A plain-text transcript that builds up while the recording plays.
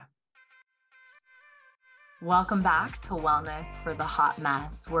Welcome back to Wellness for the Hot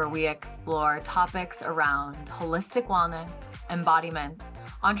Mess, where we explore topics around holistic wellness, embodiment,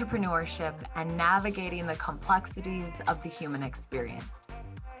 entrepreneurship, and navigating the complexities of the human experience.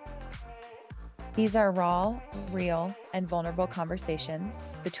 These are raw, real, and vulnerable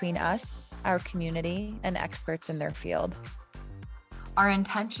conversations between us, our community, and experts in their field. Our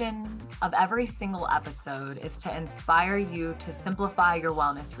intention of every single episode is to inspire you to simplify your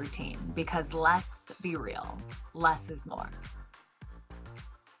wellness routine because let's be real, less is more.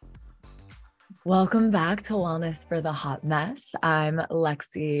 Welcome back to Wellness for the Hot Mess. I'm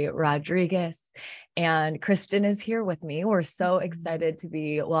Lexi Rodriguez and Kristen is here with me. We're so excited to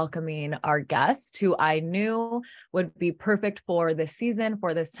be welcoming our guest who I knew would be perfect for this season,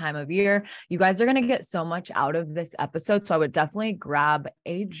 for this time of year. You guys are going to get so much out of this episode, so I would definitely grab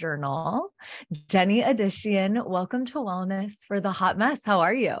a journal. Jenny Addition, welcome to Wellness for the Hot Mess. How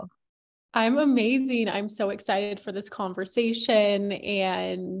are you? I'm amazing. I'm so excited for this conversation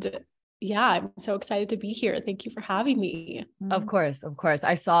and I'm so excited to be here. Thank you for having me. Of course.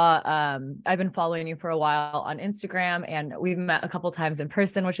 I saw, I've been following you for a while on Instagram and we've met a couple times in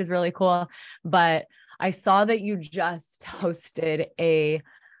person, which is really cool. But I saw that you just hosted a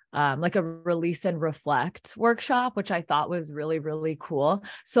release and reflect workshop, which I thought was really, really cool.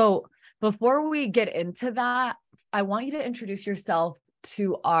 So before we get into that, I want you to introduce yourself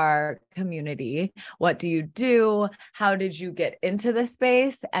to our community. What do you do? How did you get into this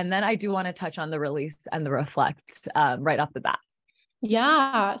space? And then I do want to touch on the release and the reflect right off the bat.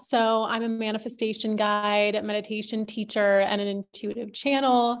 Yeah. So I'm a manifestation guide, meditation teacher, and an intuitive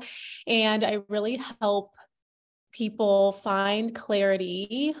channel. And I really help people find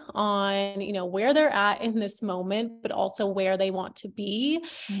clarity on, where they're at in this moment, but also where they want to be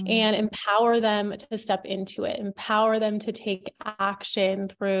and empower them to step into it, empower them to take action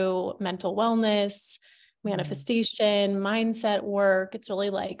through mental wellness, manifestation, mindset work. It's really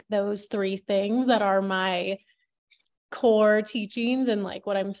like those three things that are my core teachings and like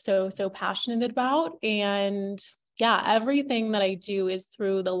what I'm so passionate about. And everything that I do is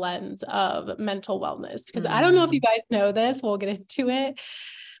through the lens of mental wellness. Because I don't know if you guys know this, we'll get into it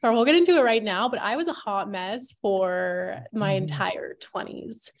right now, but I was a hot mess for my entire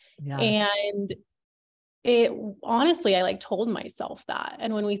 20s. Yeah. And it honestly, I told myself that.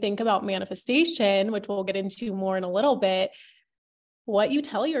 And when we think about manifestation, which we'll get into more in a little bit, what you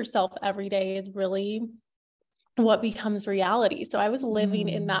tell yourself every day is really what becomes reality. So I was living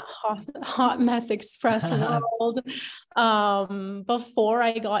in that hot mess express world. Before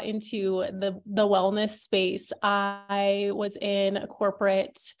I got into the wellness space, I was in a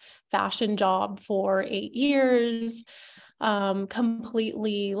corporate fashion job for 8 years,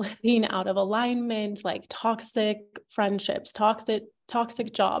 completely living out of alignment, like toxic friendships,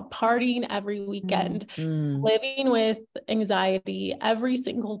 toxic job, partying every weekend, living with anxiety every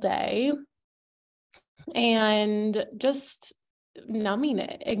single day. And just numbing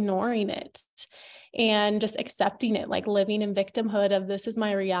it, ignoring it, and just accepting it, like living in victimhood of this is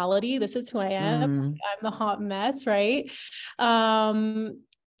my reality. This is who I am. I'm the hot mess. Right.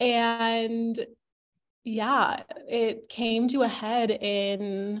 It came to a head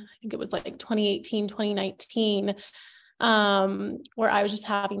in, I think it was like 2018, 2019, where I was just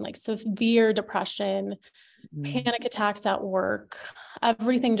having like severe depression, panic attacks at work.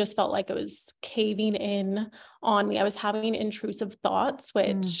 Everything just felt like it was caving in on me. I was having intrusive thoughts,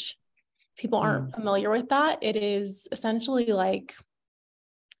 which people aren't familiar with that. It is essentially like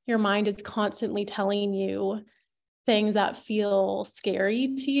your mind is constantly telling you things that feel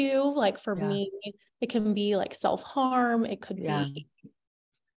scary to you. Like for me, it can be like self-harm. It could be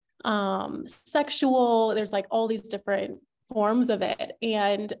sexual. There's like all these different forms of it.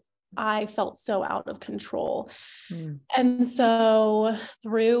 And I felt so out of control. And so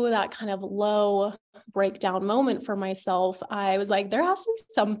through that kind of low breakdown moment for myself, I was like, there has to be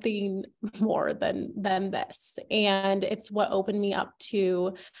something more than this. And it's what opened me up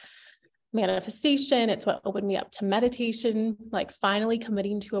to manifestation. It's what opened me up to meditation, like finally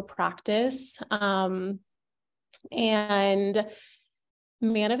committing to a practice. And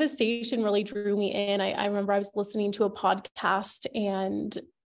manifestation really drew me in. I remember I was listening to a podcast and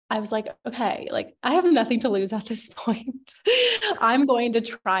I was like, okay, like I have nothing to lose at this point. I'm going to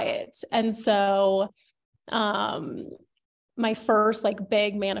try it. And so, my first like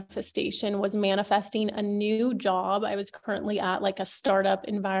big manifestation was manifesting a new job. I was currently at like a startup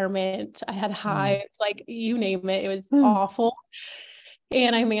environment. I had hives, like you name it. It was awful.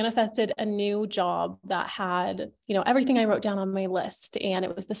 And I manifested a new job that had, everything I wrote down on my list, and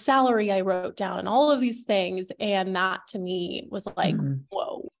it was the salary I wrote down and all of these things. And that to me was like,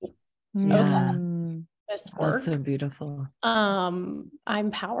 whoa, okay. this work. That's so beautiful.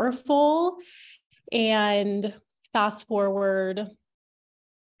 I'm powerful. And fast forward,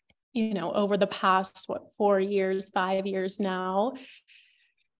 over the past, 4 years, 5 years now,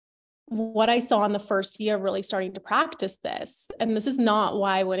 what I saw in the first year of really starting to practice this, and this is not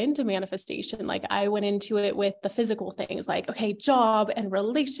why I went into manifestation. Like, I went into it with the physical things, like, okay, job and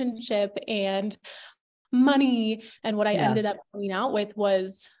relationship and money. And what I ended up coming out with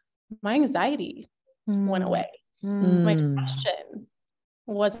was my anxiety went away. My depression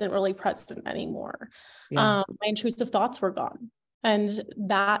wasn't really present anymore. My intrusive thoughts were gone. And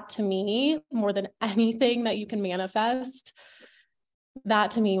that, to me, more than anything that you can manifest,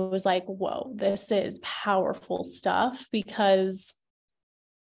 that to me was like, whoa, this is powerful stuff, because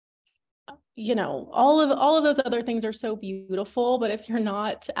all of those other things are so beautiful, but if you're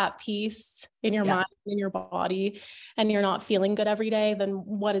not at peace in your mind, in your body, and you're not feeling good every day, then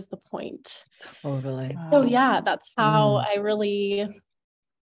what is the point? Totally. So that's how I really,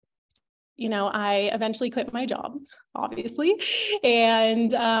 I eventually quit my job, obviously,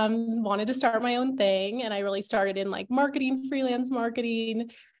 and wanted to start my own thing. And I really started in like marketing, freelance marketing.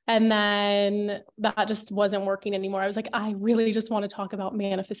 And then that just wasn't working anymore. I was like, I really just want to talk about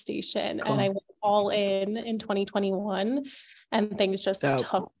manifestation. Cool. And I went all in 2021, and things just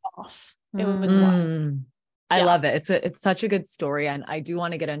took off. It was wild. I love it. It's such a good story. And I do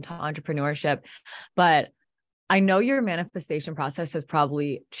want to get into entrepreneurship, but I know your manifestation process has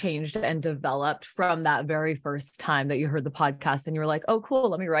probably changed and developed from that very first time that you heard the podcast and you were like, oh, cool,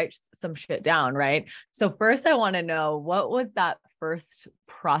 let me write some shit down. Right. So first I want to know, what was that first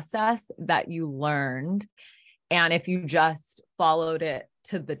process that you learned? And if you just followed it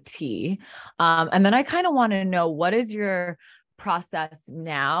to the T, and then I kind of want to know, what is your process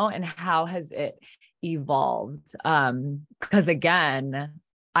now and how has it evolved? Because again,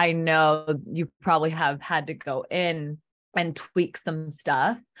 I know you probably have had to go in and tweak some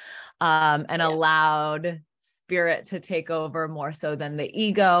stuff, and allowed spirit to take over more so than the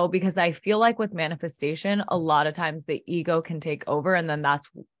ego, because I feel like with manifestation, a lot of times the ego can take over, and then that's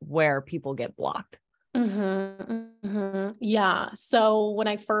where people get blocked. Yeah. So when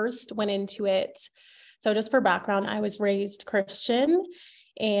I first went into it, so just for background, I was raised Christian.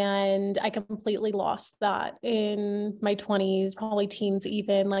 And I completely lost that in my 20s, probably teens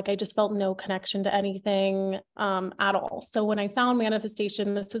even. Like, I just felt no connection to anything at all. So when I found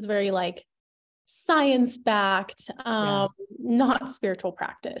manifestation, this was very like science-backed, not spiritual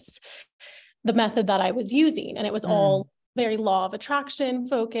practice, the method that I was using. And it was all very law of attraction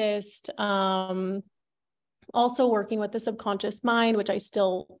focused. Also working with the subconscious mind, which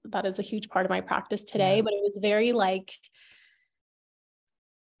that is a huge part of my practice today, but it was very like,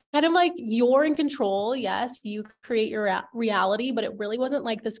 kind of like, you're in control. Yes, you create your reality, but it really wasn't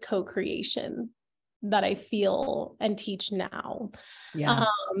like this co-creation that I feel and teach now.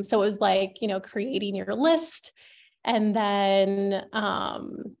 So it was like, creating your list, and then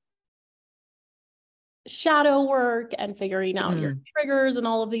shadow work and figuring out your triggers and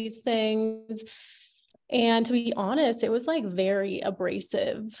all of these things. And to be honest, it was like very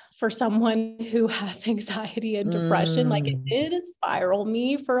abrasive for someone who has anxiety and depression. Like, it did spiral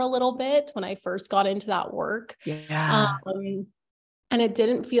me for a little bit when I first got into that work. And it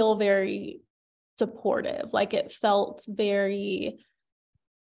didn't feel very supportive. Like, it felt very,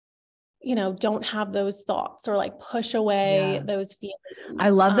 don't have those thoughts, or like push away those feelings. I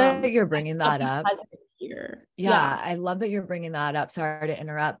love that you're bringing that up. I love that you're bringing that up. Sorry to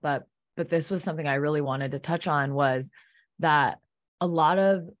interrupt, but this was something I really wanted to touch on, was that a lot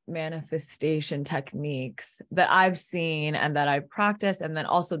of manifestation techniques that I've seen and that I practice, and then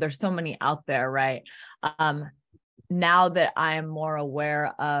also there's so many out there, right? Now that I am more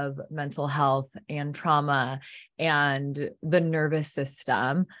aware of mental health and trauma and the nervous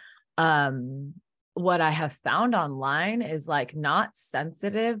system, what I have found online is like not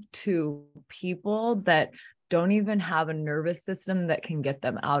sensitive to people that don't even have a nervous system that can get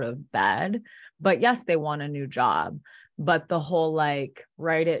them out of bed. But yes, they want a new job, but the whole like,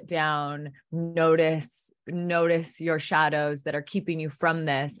 write it down, notice your shadows that are keeping you from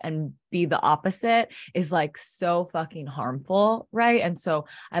this, and be the opposite, is like so fucking harmful. Right. And so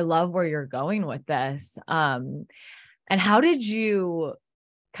I love where you're going with this. And how did you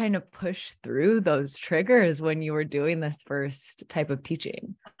kind of push through those triggers when you were doing this first type of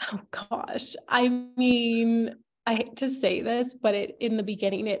teaching? Oh gosh. I mean, I hate to say this, but in the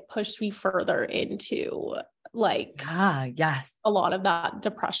beginning, it pushed me further into like, a lot of that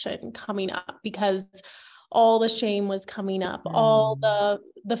depression coming up, because all the shame was coming up, all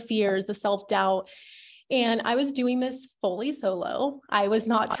the fears, the self-doubt. And I was doing this fully solo. I was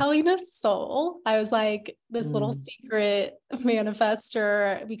not telling a soul. I was like this little secret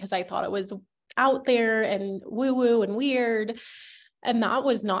manifester because I thought it was out there and woo woo and weird. And that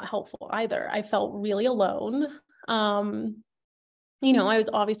was not helpful either. I felt really alone. You know, I was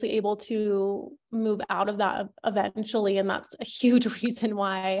obviously able to move out of that eventually. And that's a huge reason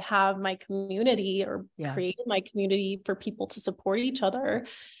why I have my community, or created my community, for people to support each other,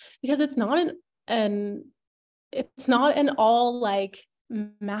 because it's not an all like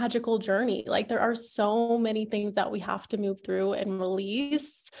magical journey. Like there are so many things that we have to move through and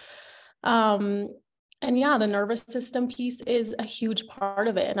release. And yeah, the nervous system piece is a huge part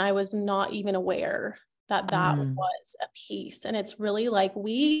of it. And I was not even aware that was a piece. And it's really like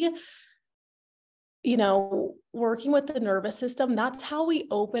we, you know, working with the nervous system, that's how we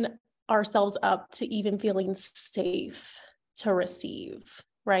open ourselves up to even feeling safe to receive,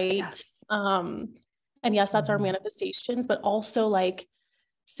 right? Yes. And yes, that's our manifestations, but also like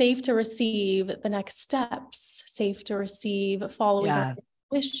safe to receive the next steps, safe to receive following our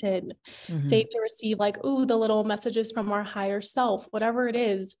intuition, safe to receive like, ooh, the little messages from our higher self, whatever it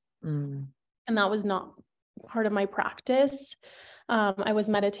is. And that was not part of my practice. I was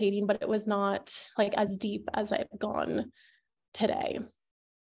meditating, but it was not like as deep as I've gone today.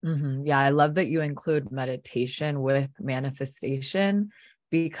 Yeah, I love that you include meditation with manifestation,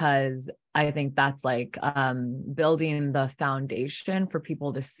 because I think that's like building the foundation for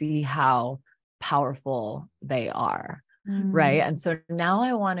people to see how powerful they are. Right. And so now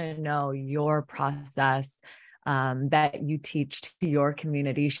I want to know your process that you teach to your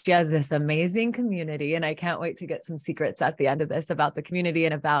community. She has this amazing community, and I can't wait to get some secrets at the end of this about the community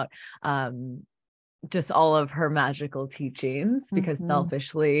and about just all of her magical teachings, because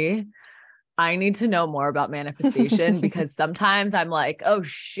selfishly, I need to know more about manifestation because sometimes I'm like, oh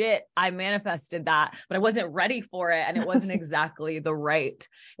shit, I manifested that, but I wasn't ready for it. And it wasn't exactly it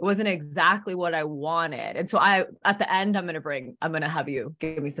wasn't exactly what I wanted. And so at the end, I'm going to have you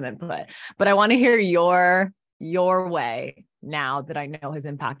give me some input, but I want to hear your way now that I know has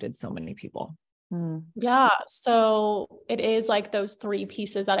impacted so many people. Yeah. So it is like those three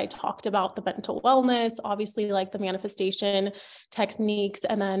pieces that I talked about: the mental wellness, obviously like the manifestation techniques,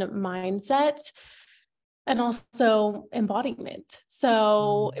 and then mindset, and also embodiment.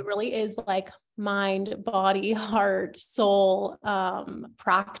 So it really is like mind, body, heart, soul,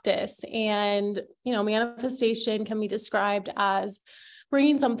 practice. And, you know, manifestation can be described as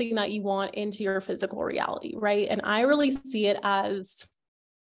bringing something that you want into your physical reality, right? And I really see it as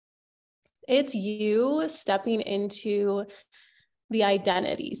it's you stepping into the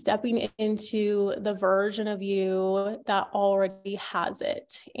identity, stepping into the version of you that already has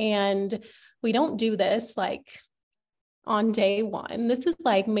it. And we don't do this like on day one. This is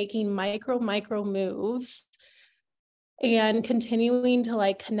like making micro moves and continuing to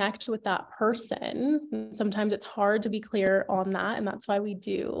like connect with that person. And sometimes it's hard to be clear on that. And that's why we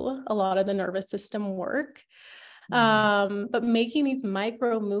do a lot of the nervous system work. But making these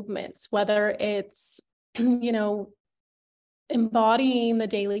micro movements, whether it's, you know, embodying the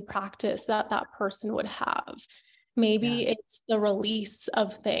daily practice that person would have. Maybe it's the release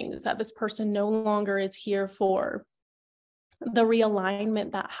of things that this person no longer is here for, the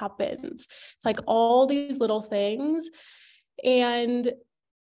realignment that happens. It's like all these little things. And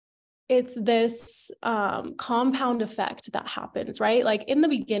it's this compound effect that happens, right? Like in the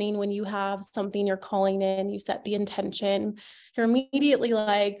beginning, when you have something you're calling in, you set the intention, you're immediately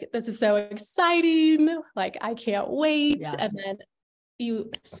like, this is so exciting. Like, I can't wait. Yeah. And then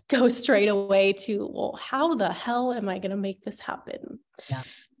you go straight away to, well, how the hell am I going to make this happen? Yeah.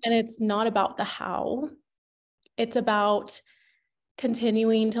 And it's not about the how. It's about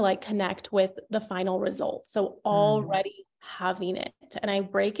continuing to like connect with the final result. So already having it. And I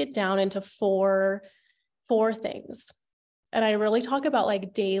break it down into four things. And I really talk about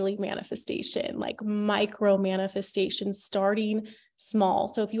like daily manifestation, like micro manifestation, starting small.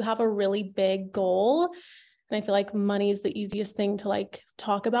 So if you have a really big goal, and I feel like money is the easiest thing to like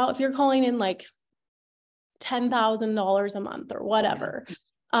talk about. If you're calling in like $10,000 a month or whatever,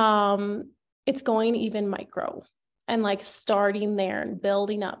 it's going even micro and like starting there and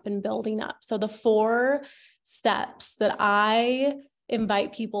building up and building up. So the 4 steps that I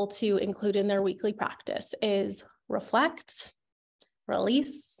invite people to include in their weekly practice is reflect,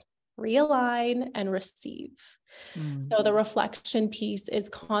 release, realign, and receive. So the reflection piece is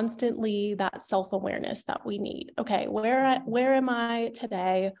constantly that self-awareness that we need. Okay, where am I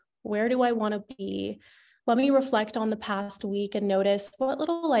today? Where do I want to be? Let me reflect on the past week and notice what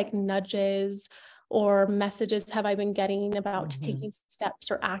little like nudges or messages have I been getting about taking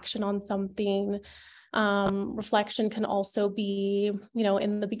steps or action on something. Reflection can also be,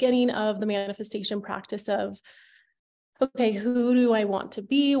 in the beginning of the manifestation practice of, okay, who do I want to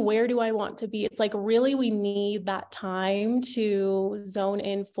be? Where do I want to be? It's like, really, we need that time to zone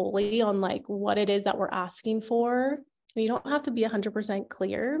in fully on like what it is that we're asking for. You don't have to be 100%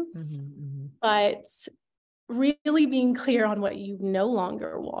 clear, but really being clear on what you no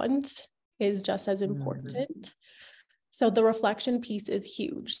longer want is just as important. So the reflection piece is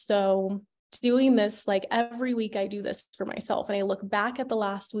huge. So doing this, like every week I do this for myself, and I look back at the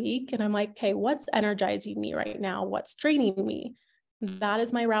last week and I'm like, okay, what's energizing me right now? What's draining me? That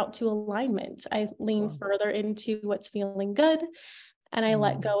is my route to alignment. I lean further into what's feeling good, and I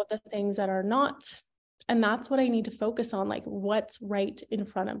let go of the things that are not. And that's what I need to focus on, like what's right in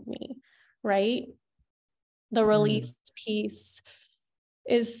front of me, right? The release piece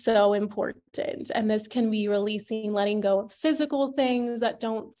is so important. And this can be releasing, letting go of physical things that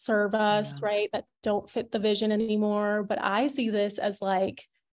don't serve us, right? That don't fit the vision anymore. But I see this as like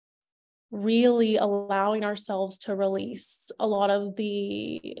really allowing ourselves to release a lot of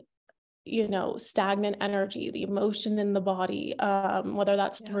the, stagnant energy, the emotion in the body, whether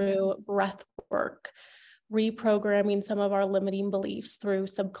that's through breath work, reprogramming some of our limiting beliefs through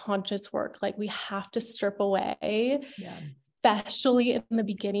subconscious work. Like we have to strip away, especially in the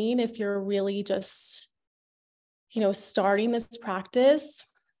beginning, if you're really just, starting this practice.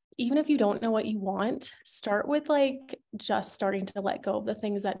 Even if you don't know what you want, start with like just starting to let go of the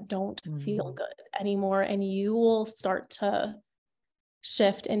things that don't feel good anymore. And you will start to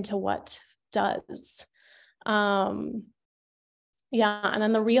shift into what does. And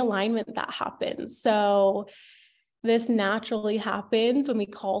then the realignment that happens. So this naturally happens when we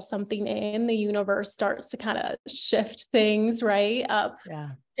call something in. The universe starts to kind of shift things right up,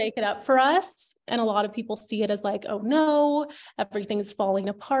 shake it up for us. And a lot of people see it as like, oh no, everything's falling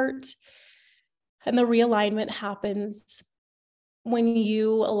apart. And the realignment happens when you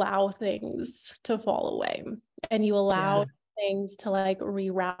allow things to fall away and you allow things to like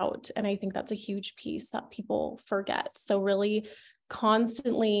reroute. And I think that's a huge piece that people forget. So really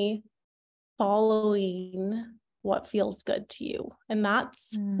constantly following what feels good to you. And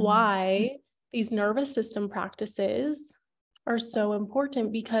that's why these nervous system practices are so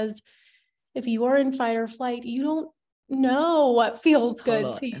important, because if you are in fight or flight, you don't know what feels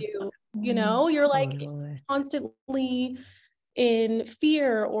good to you. You're like constantly in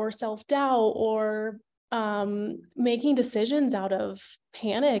fear or self-doubt or making decisions out of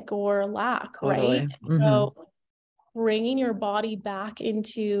panic or lack, right? So bringing your body back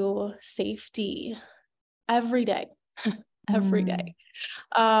into safety every day,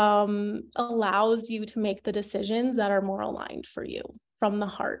 allows you to make the decisions that are more aligned for you from the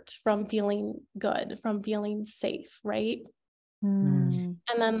heart, from feeling good, from feeling safe, right? And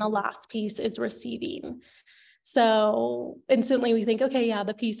then the last piece is receiving. So instantly we think, okay,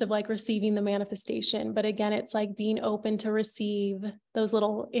 the piece of like receiving the manifestation. But again, it's like being open to receive those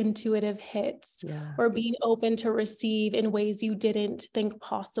little intuitive hits or being open to receive in ways you didn't think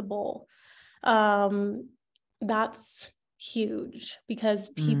possible. That's huge, because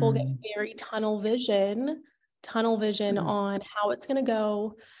people get very tunnel vision on how it's going to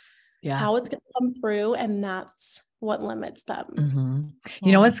go, how it's going to come through. And that's what limits them.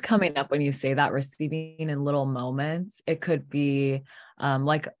 You know what's coming up when you say that, receiving in little moments? It could be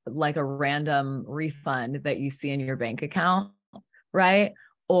like a random refund that you see in your bank account, right?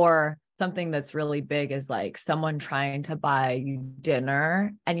 Or something that's really big is like someone trying to buy you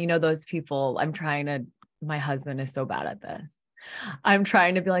dinner. And those people, my husband is so bad at this. I'm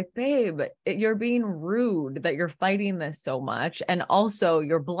trying to be like, babe, you're being rude that you're fighting this so much. And also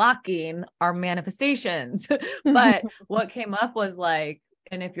you're blocking our manifestations. But what came up was like,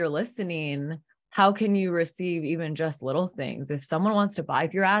 and if you're listening, how can you receive even just little things? If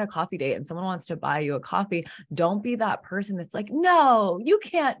you're at a coffee date and someone wants to buy you a coffee, don't be that person that's like, no, you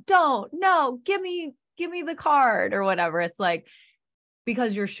can't, give me the card or whatever. It's like,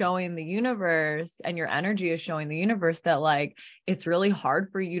 because you're showing the universe and your energy is showing the universe that like, it's really hard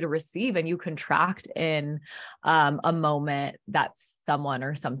for you to receive, and you contract in a moment that someone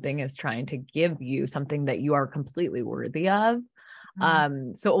or something is trying to give you something that you are completely worthy of.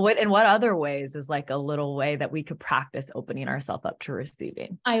 So what other ways is like a little way that we could practice opening ourselves up to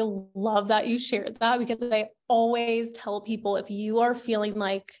receiving? I love that you shared that, because I always tell people, if you are feeling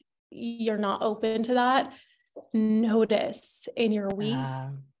like you're not open to that, notice in your week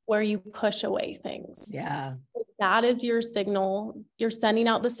where you push away things. That is your signal. You're sending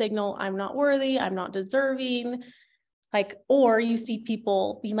out the signal, I'm not worthy, I'm not deserving. Or you see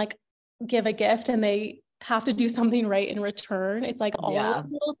people being like, give a gift and they have to do something right in return. It's like all Yeah. of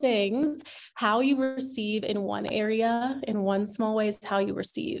those little things, how you receive in one area, in one small way, is how you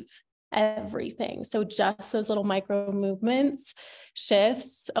receive everything. So just those little micro movements,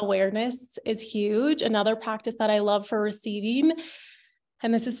 shifts, awareness is huge. Another practice that I love for receiving,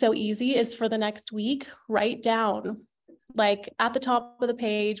 and this is so easy, is for the next week, write down, like at the top of the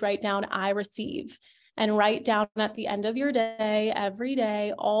page, write down, I receive. And write down at the end of your day, every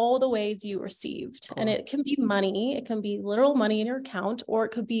day, all the ways you received. Cool. And it can be money, it can be literal money in your account, or it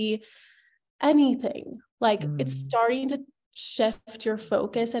could be anything. Like it's starting to shift your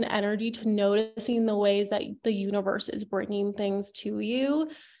focus and energy to noticing the ways that the universe is bringing things to you.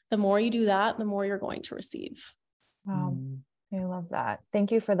 The more you do that, the more you're going to receive. Wow. I love that.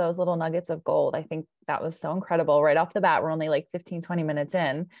 Thank you for those little nuggets of gold. I think that was so incredible. Right off the bat, we're only like 15, 20 minutes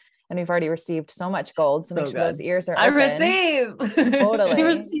in, and we've already received so much gold. So make sure those ears are open. Receive.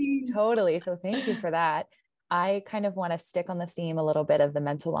 Totally. So thank you for that. I kind of want to stick on the theme a little bit of the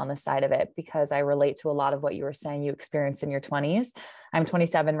mental wellness side of it, because I relate to a lot of what you were saying you experienced in your 20s. I'm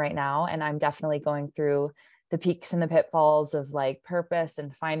 27 right now, and I'm definitely going through the peaks and the pitfalls of like purpose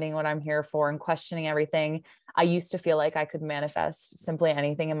and finding what I'm here for and questioning everything. I used to feel like I could manifest simply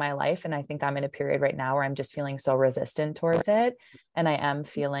anything in my life. And I think I'm in a period right now where I'm just feeling so resistant towards it. And I am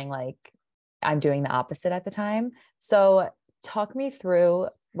feeling like I'm doing the opposite at the time. So talk me through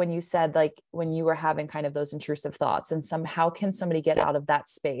when you said, like, when you were having kind of those intrusive thoughts, and how can somebody get out of that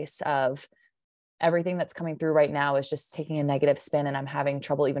space of everything that's coming through right now is just taking a negative spin, and I'm having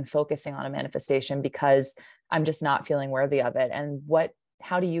trouble even focusing on a manifestation because I'm just not feeling worthy of it. And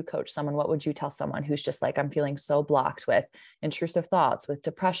how do you coach someone? What would you tell someone who's just like, I'm feeling so blocked with intrusive thoughts, with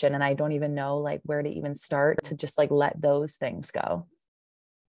depression, and I don't even know like where to even start to just like let those things go?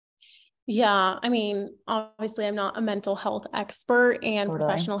 Yeah. I mean, obviously I'm not a mental health expert, and Totally.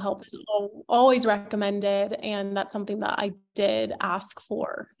 professional help is always recommended. And that's something that I did ask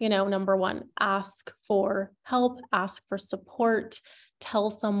for, number one, ask for help, ask for support,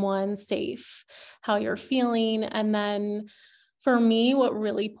 tell someone safe how you're feeling. And then for me, what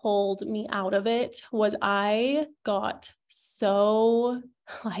really pulled me out of it was I got so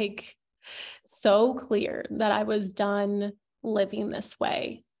clear that I was done living this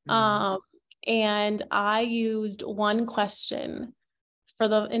way. And I used one question for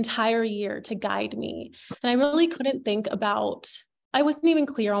the entire year to guide me. And I really couldn't think about, I wasn't even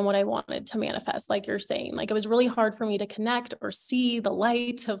clear on what I wanted to manifest. Like you're saying, like, it was really hard for me to connect or see the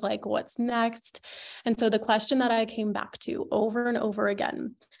light of like, what's next. And so the question that I came back to over and over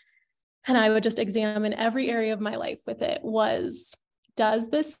again, and I would just examine every area of my life with it, was, does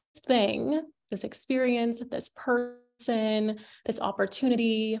this thing, this experience, this person, this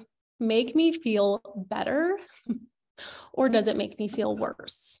opportunity make me feel better, or does it make me feel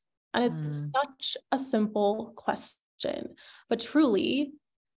worse? And it's such a simple question, but truly,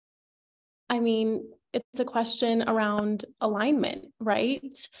 I mean, it's a question around alignment,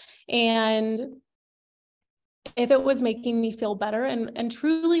 right? And if it was making me feel better and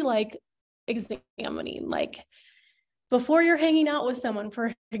truly like examining, like, before you're hanging out with someone,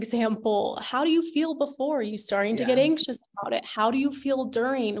 for example, how do you feel before? Are you starting to get anxious about it? How do you feel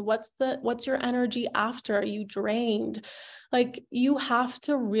during? What's your energy after? Are you drained? Like, you have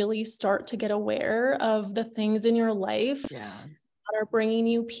to really start to get aware of the things in your life that are bringing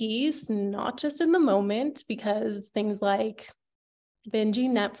you peace, not just in the moment, because things like binging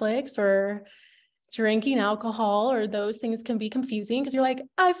Netflix or drinking alcohol or those things can be confusing, because you're like,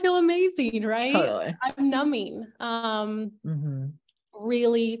 I feel amazing, right? Totally. I'm numbing.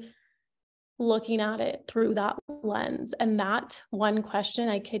 Really looking at it through that lens. And that one question,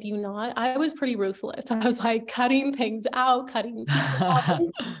 I kid you not, I was pretty ruthless. I was like cutting things out, cutting people off.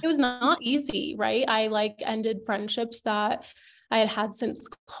 It was not easy, right? I like ended friendships that I had since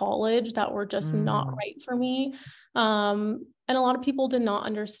college that were just not right for me. And a lot of people did not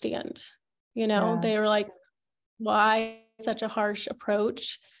understand. They were like, why such a harsh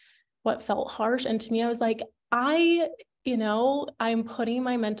approach? What felt harsh? And to me, I was like, I'm putting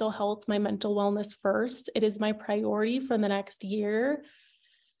my mental health, my mental wellness first. It is my priority for the next year.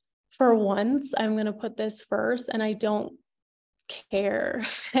 For once, I'm going to put this first, and I don't care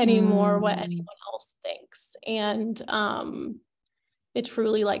anymore what anyone else thinks. And it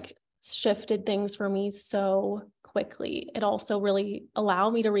truly like shifted things for me so quickly. It also really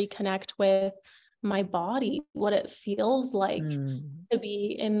allowed me to reconnect with my body, what it feels like to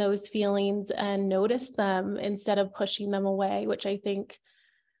be in those feelings and notice them instead of pushing them away, which I think,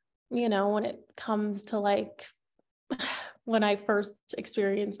 when it comes to like, when I first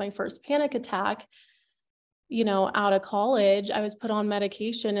experienced my first panic attack, out of college, I was put on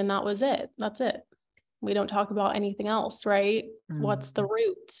medication, and that was it. That's it. we don't talk about anything else, right? What's the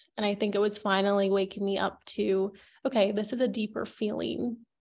root? And I think it was finally waking me up to, okay, this is a deeper feeling.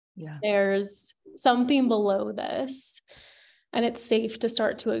 Yeah. There's something below this, and it's safe to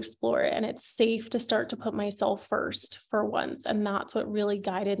start to explore it. And it's safe to start to put myself first for once. And that's what really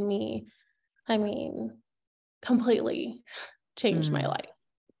guided me. I mean, completely changed my life.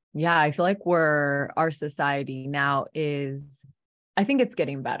 Yeah. I feel like our society now is, I think it's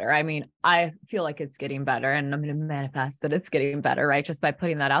getting better. I mean, I feel like it's getting better, and I'm going to manifest that it's getting better, right? Just by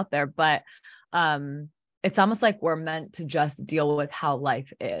putting that out there. But it's almost like we're meant to just deal with how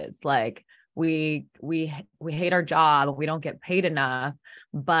life is. Like we hate our job, we don't get paid enough,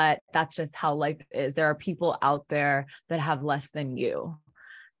 but that's just how life is. There are people out there that have less than you.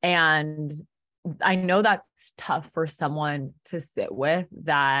 And I know that's tough for someone to sit with,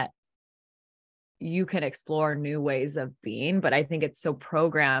 that you can explore new ways of being, but I think it's so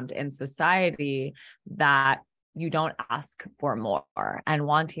programmed in society that you don't ask for more, and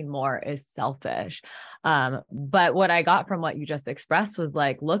wanting more is selfish. But what I got from what you just expressed was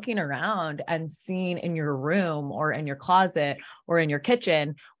like looking around and seeing in your room or in your closet or in your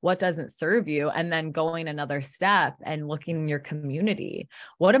kitchen what doesn't serve you, and then going another step and looking in your community.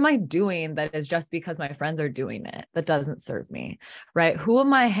 What am I doing that is just because my friends are doing it that doesn't serve me, right? Who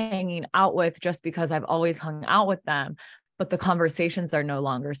am I hanging out with just because I've always hung out with them, but the conversations are no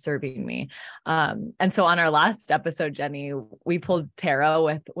longer serving me? And so on our last episode, Jenny, we pulled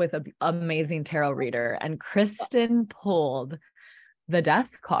tarot with an amazing tarot reader, and Kristen pulled the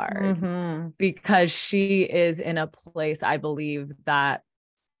death card because she is in a place, I believe, that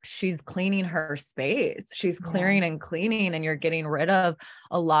she's cleaning her space. She's clearing and cleaning, and you're getting rid of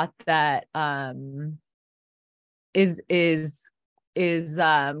a lot that is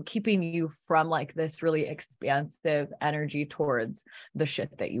keeping you from like this really expansive energy towards the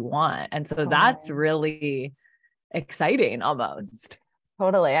shit that you want. And so that's really exciting almost.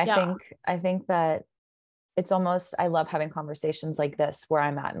 Totally. I think that it's almost, I love having conversations like this where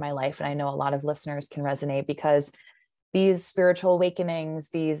I'm at in my life. And I know a lot of listeners can resonate, because these spiritual awakenings,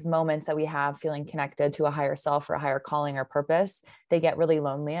 these moments that we have feeling connected to a higher self or a higher calling or purpose, they get really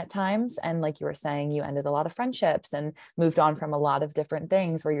lonely at times. And like you were saying, you ended a lot of friendships and moved on from a lot of different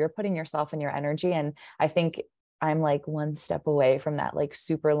things where you're putting yourself and your energy. And I think I'm like one step away from that like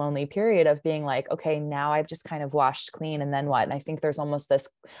super lonely period of being like, okay, now I've just kind of washed clean, and then what? And I think there's almost this,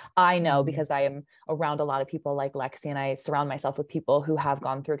 I know, because I am around a lot of people like Lexi, and I surround myself with people who have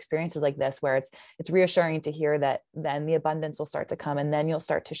gone through experiences like this, where it's reassuring to hear that then the abundance will start to come, and then you'll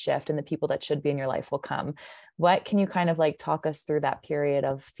start to shift, and the people that should be in your life will come. What can you kind of like talk us through that period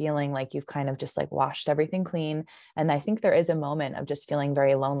of feeling like you've kind of just like washed everything clean? And I think there is a moment of just feeling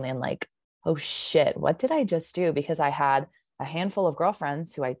very lonely and like, oh shit, what did I just do? Because I had a handful of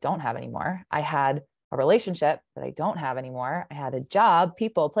girlfriends who I don't have anymore. I had a relationship that I don't have anymore. I had a job,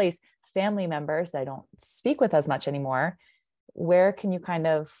 people, place, family members that I don't speak with as much anymore. Where can you kind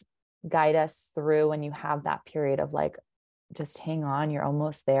of guide us through when you have that period of like, just hang on, you're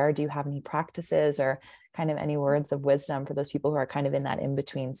almost there? Do you have any practices or kind of any words of wisdom for those people who are kind of in that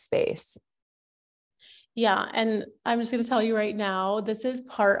in-between space? Yeah. And I'm just going to tell you right now, this is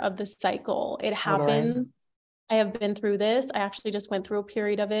part of the cycle. It happened. I have been through this. I actually just went through a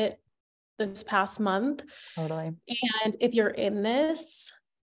period of it this past month. Totally. And if you're in this,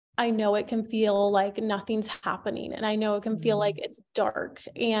 I know it can feel like nothing's happening. And I know it can feel like it's dark.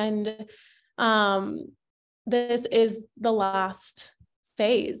 And this is the last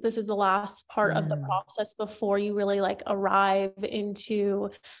phase. This is the last part of the process before you really like arrive into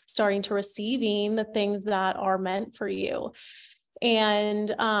starting to receiving the things that are meant for you.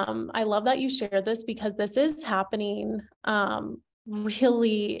 And I love that you shared this, because this is happening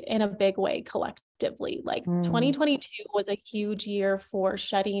really in a big way collectively. Like 2022 was a huge year for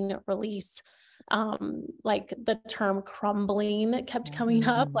shedding, release. Like the term crumbling kept coming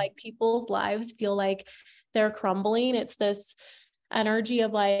up, like people's lives feel like they're crumbling. It's this energy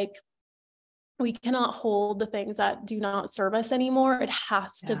of like, we cannot hold the things that do not serve us anymore. It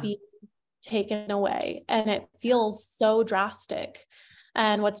has to be taken away. And it feels so drastic.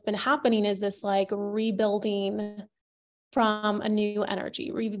 And what's been happening is this like rebuilding from a new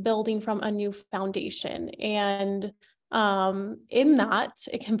energy, rebuilding from a new foundation. And in that,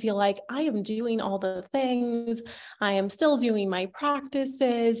 it can feel like I am doing all the things. I am still doing my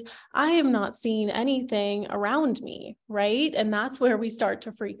practices. I am not seeing anything around me, right? And that's where we start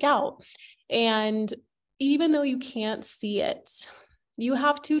to freak out. And even though you can't see it, you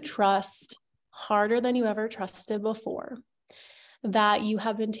have to trust harder than you ever trusted before that you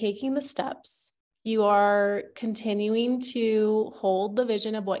have been taking the steps You are continuing to hold the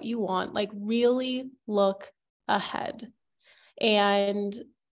vision of what you want, like really look ahead and,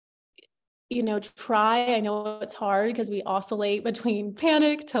 try. I know it's hard because we oscillate between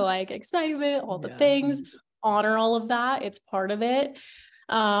panic to like excitement, all the things, honor all of that. It's part of it.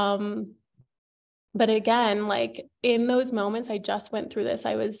 But again, like in those moments, I just went through this.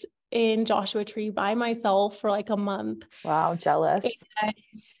 I was in Joshua Tree by myself for like a month. Wow, jealous.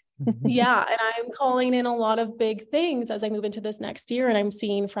 Yeah. And I'm calling in a lot of big things as I move into this next year, and I'm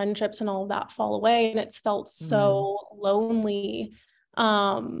seeing friendships and all of that fall away. And it's felt so lonely.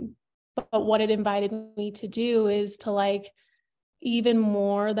 But what it invited me to do is to like, even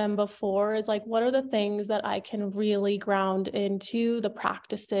more than before, is like, what are the things that I can really ground into, the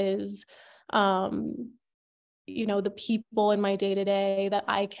practices, the people in my day-to-day that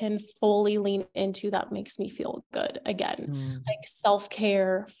I can fully lean into that makes me feel good again. Like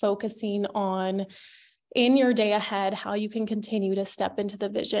self-care, focusing on in your day ahead, how you can continue to step into the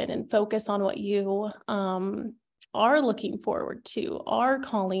vision and focus on what you are looking forward to, are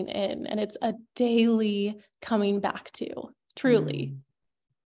calling in. And it's a daily coming back to, truly.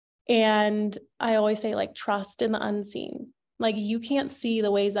 And I always say, like, trust in the unseen. Like, you can't see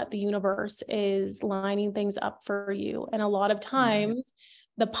the ways that the universe is lining things up for you. And a lot of times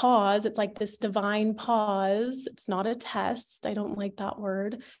the pause, it's like this divine pause. It's not a test. I don't like that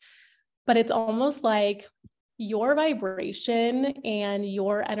word, but it's almost like your vibration and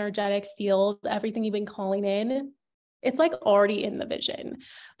your energetic field, everything you've been calling in, it's like already in the vision.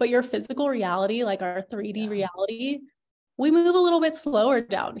 But your physical reality, like our 3D reality, we move a little bit slower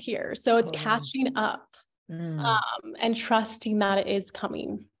down here. So it's catching up. And trusting that it is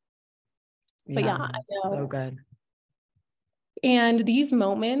coming. But I know. So good. And these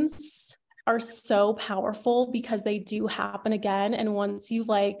moments are so powerful because they do happen again. And once you've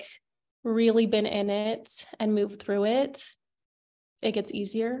like really been in it and moved through it, it gets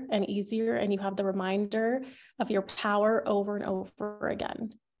easier and easier. And you have the reminder of your power over and over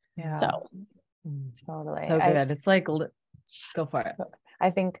again. Yeah. So totally. So good. It's like, go for it. I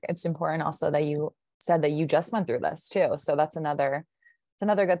think it's important also that you said that you just went through this too. So it's another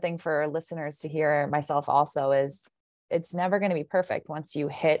good thing for listeners to hear, myself also, is it's never going to be perfect. Once you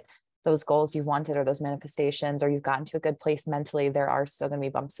hit those goals you wanted or those manifestations, or you've gotten to a good place mentally, there are still going to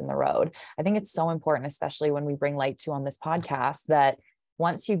be bumps in the road. I think it's so important, especially when we bring light to on this podcast, that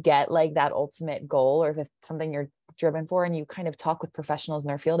once you get like that ultimate goal, or if it's something you're driven for and you kind of talk with professionals in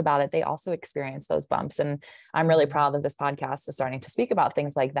their field about it, they also experience those bumps. And I'm really proud that this podcast is starting to speak about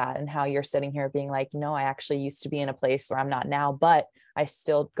things like that, and how you're sitting here being like, no, I actually used to be in a place where I'm not now, but I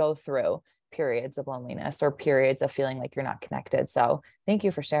still go through periods of loneliness or periods of feeling like you're not connected. So thank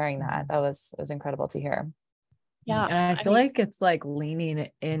you for sharing that. It was incredible to hear. Yeah. And I feel like it's like leaning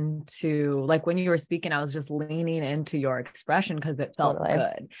into, like when you were speaking, I was just leaning into your expression because it felt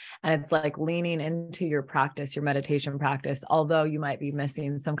good. And it's like leaning into your practice, your meditation practice, although you might be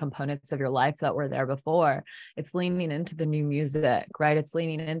missing some components of your life that were there before. It's leaning into the new music, right? It's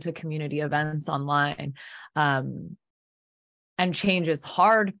leaning into community events online. And change is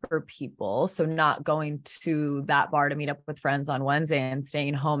hard for people. So not going to that bar to meet up with friends on Wednesday and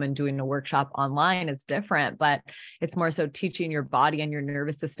staying home and doing a workshop online is different, but it's more so teaching your body and your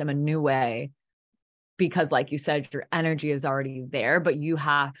nervous system a new way, because like you said, your energy is already there, but you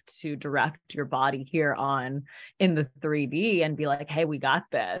have to direct your body here on in the 3D and be like, hey, we got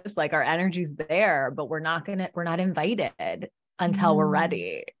this. Like our energy's there, but we're not invited until we're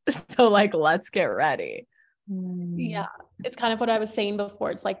ready. So like, let's get ready. Yeah, it's kind of what I was saying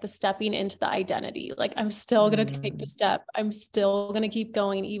before. It's like the stepping into the identity. Like I'm still going to take the step. I'm still going to keep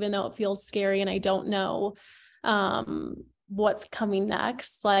going, even though it feels scary and I don't know what's coming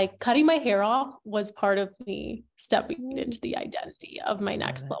next. Like cutting my hair off was part of me stepping into the identity of my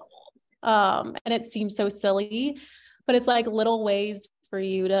next level. And it seems so silly, but it's like little ways for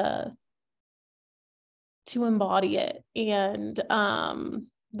you to embody it. And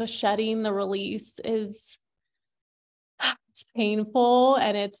the shedding, the release is, it's painful,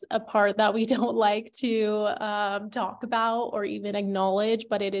 and it's a part that we don't like to talk about or even acknowledge,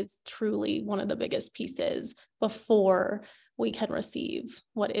 but it is truly one of the biggest pieces before we can receive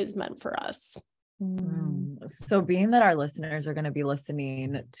what is meant for us. So being that our listeners are going to be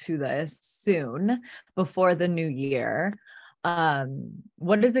listening to this soon before the new year,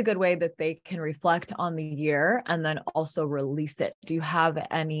 what is a good way that they can reflect on the year and then also release it? Do you have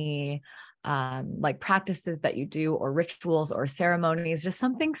any like practices that you do, or rituals or ceremonies, just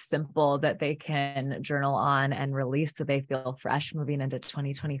something simple that they can journal on and release so they feel fresh moving into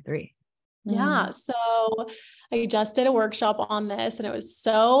 2023? Yeah. So I just did a workshop on this and it was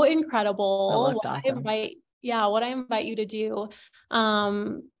so incredible. Looked awesome. What I invite you to do,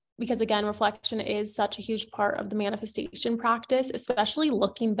 because again, reflection is such a huge part of the manifestation practice, especially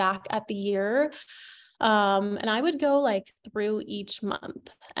looking back at the year. And I would go like through each month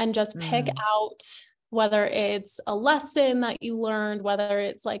and just pick out whether it's a lesson that you learned, whether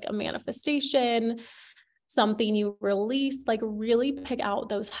it's like a manifestation, something you released, like really pick out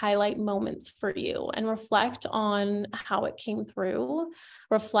those highlight moments for you and reflect on how it came through,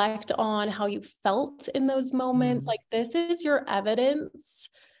 reflect on how you felt in those moments. Like this is your evidence.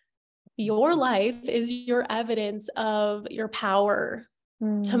 Your life is your evidence of your power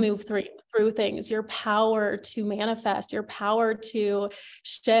to move through things, your power to manifest, your power to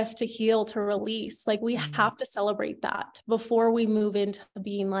shift, to heal, to release. Like we have to celebrate that before we move into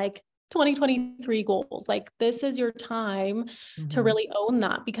being like 2023 goals. Like this is your time to really own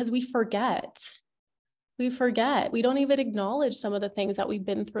that, because we forget. We don't even acknowledge some of the things that we've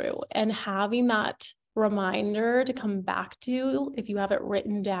been through, and having that reminder to come back to, if you have it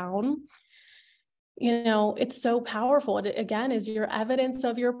written down, you know, it's so powerful. It again is your evidence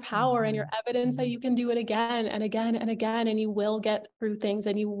of your power and your evidence that you can do it again and again and again, and you will get through things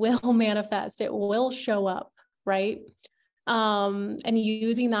and you will manifest. It will show up, right? And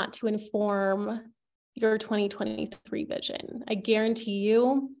using that to inform your 2023 vision. I guarantee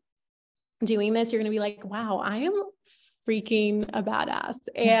you, doing this, you're going to be like, wow, I am freaking a badass.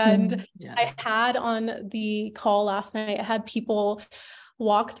 And I had on the call last night, I had people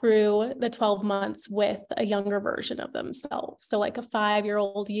walk through the 12 months with a younger version of themselves. So like a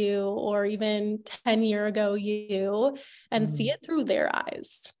 5-year-old you, or even 10-year ago you, and see it through their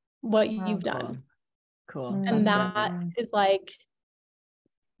eyes, what you've done. Cool. And that is like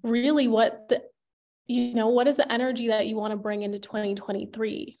really what what is the energy that you want to bring into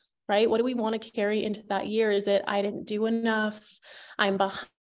 2023, right? What do we want to carry into that year? Is it, I didn't do enough, I'm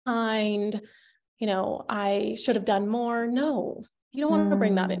behind, I should have done more? No, you don't want to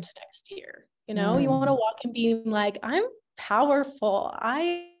bring that into next year. You want to walk in being like, I'm powerful.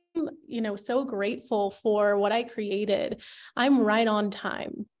 I'm, so grateful for what I created. I'm right on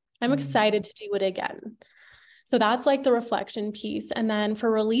time. I'm excited to do it again. So that's like the reflection piece. And then for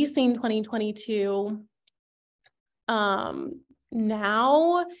releasing 2022,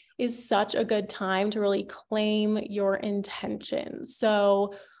 now is such a good time to really claim your intentions.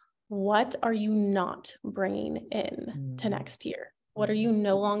 So what are you not bringing in to next year? What are you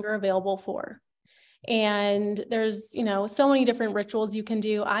no longer available for? And there's, so many different rituals you can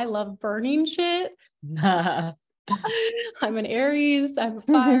do. I love burning shit. I'm an Aries, I'm a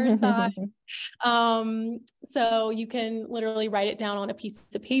fire sign. So you can literally write it down on a piece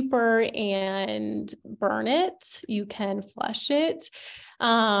of paper and burn it. You can flush it.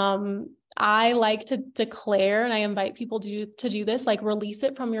 I like to declare, and I invite people to do this, like release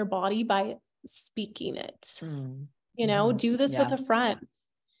it from your body by speaking it. Do this with a friend.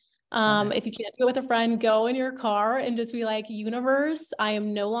 If you can't do it with a friend, go in your car and just be like, universe, I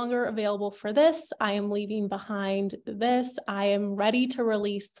am no longer available for this. I am leaving behind this. I am ready to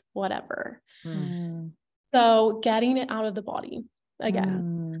release whatever. So getting it out of the body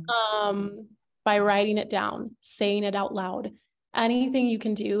again, by writing it down, saying it out loud, anything you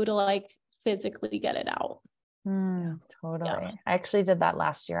can do to like physically get it out. Totally. I actually did that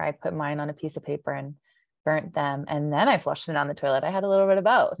last year. I put mine on a piece of paper and burnt them, and then I flushed it down the toilet. I had a little bit of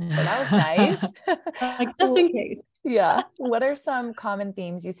both, so that was nice. Like just in case. Yeah. What are some common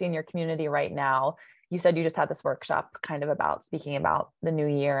themes you see in your community right now? You said you just had this workshop kind of about speaking about the new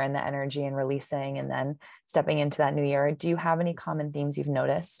year and the energy and releasing and then stepping into that new year. Do you have any common themes you've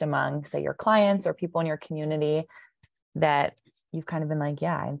noticed among, say, your clients or people in your community that you've kind of been like,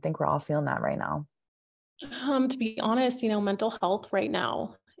 yeah, I think we're all feeling that right now? To be honest, mental health right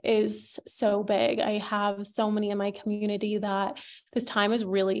now is so big. I have so many in my community that this time is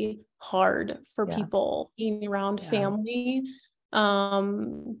really hard for people being around family.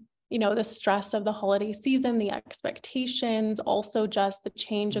 The stress of the holiday season, the expectations, also just the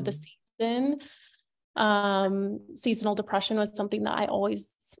change of the season. Seasonal depression was something that I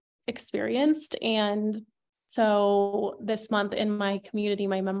always experienced. And so this month in my community,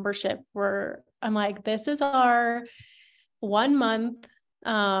 my membership, I'm like, this is our 1 month.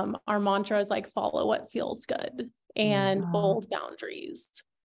 Our mantra is like, follow what feels good and bold boundaries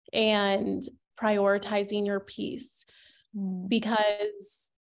and prioritizing your peace, because,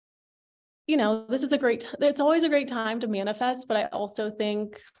 this is it's always a great time to manifest, but I also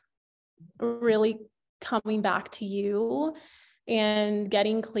think really coming back to you and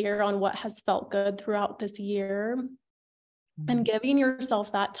getting clear on what has felt good throughout this year and giving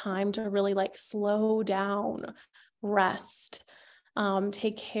yourself that time to really like slow down, rest,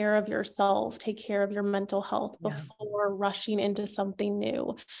 take care of yourself, take care of your mental health before rushing into something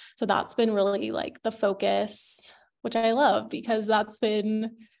new. So that's been really like the focus, which I love, because that's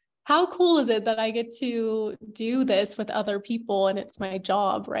been, how cool is it that I get to do this with other people and it's my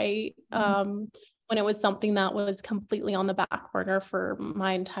job, right? When it was something that was completely on the back burner for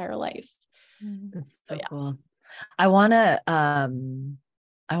my entire life. That's so cool. I want to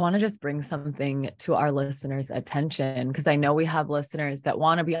just bring something to our listeners' attention, because I know we have listeners that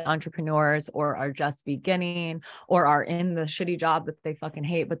want to be entrepreneurs or are just beginning or are in the shitty job that they fucking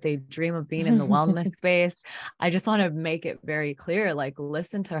hate, but they dream of being in the wellness space. I just want to make it very clear, like,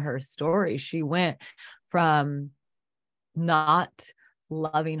 listen to her story. She went from not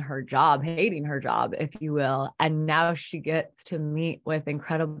loving her job, hating her job, if you will. And now she gets to meet with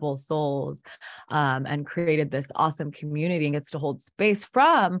incredible souls, and created this awesome community and gets to hold space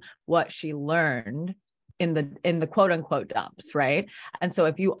from what she learned in the quote unquote dumps. Right. And so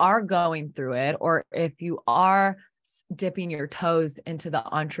if you are going through it, or if you are dipping your toes into the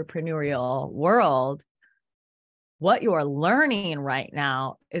entrepreneurial world, what you're learning right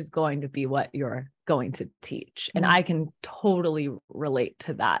now is going to be what you're going to teach. And I can totally relate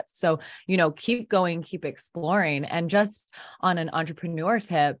to that. So, keep going, keep exploring. And just on an entrepreneur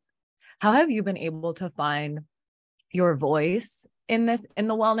tip, how have you been able to find your voice in the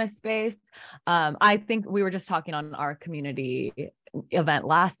wellness space? I think we were just talking on our community event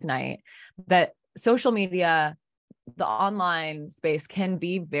last night that social media, the online space, can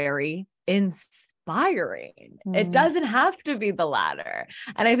be very inspiring. It doesn't have to be the latter.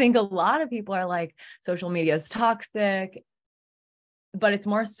 And I think a lot of people are like, social media is toxic, but it's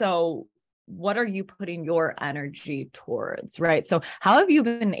more so, what are you putting your energy towards, right? So how have you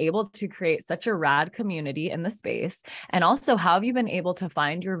been able to create such a rad community in the space? And also, how have you been able to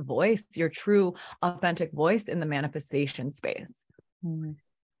find your voice, your true, authentic voice in the manifestation space?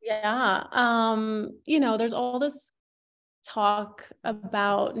 Yeah. There's all this talk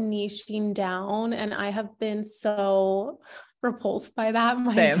about niching down, and I have been so repulsed by that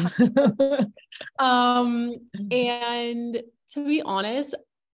and to be honest,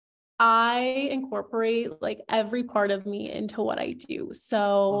 I incorporate like every part of me into what I do.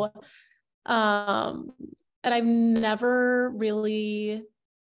 So and I've never really,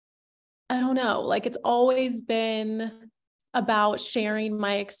 I don't know, like, it's always been about sharing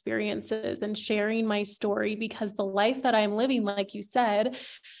my experiences and sharing my story, because the life that I'm living, like you said,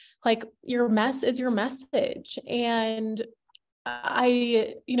 like, your mess is your message. And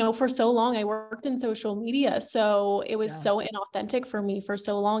I, for so long, I worked in social media. So it was so inauthentic for me for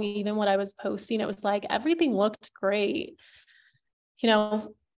so long. Even what I was posting, it was like, everything looked great,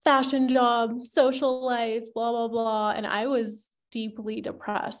 fashion job, social life, blah, blah, blah. And I was deeply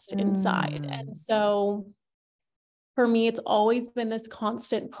depressed inside. And so for me, it's always been this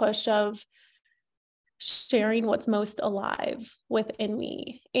constant push of sharing what's most alive within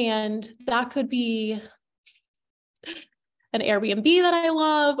me. And that could be an Airbnb that I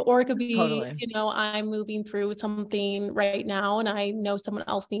love, or it could be, I'm moving through something right now and I know someone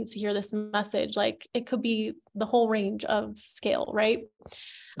else needs to hear this message. Like, it could be the whole range of scale, right?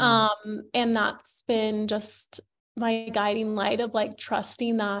 And that's been just my guiding light of like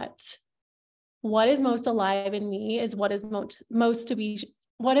trusting that what is most alive in me is what is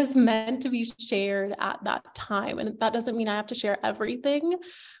what is meant to be shared at that time. And that doesn't mean I have to share everything,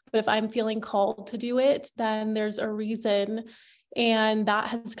 but if I'm feeling called to do it, then there's a reason. And that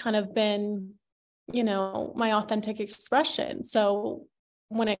has kind of been, my authentic expression. So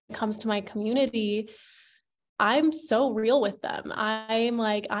when it comes to my community, I'm so real with them. I'm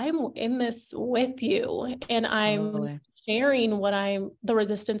like, I'm in this with you, and I'm sharing the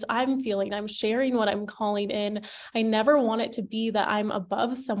resistance I'm feeling. I'm sharing what I'm calling in. I never want it to be that I'm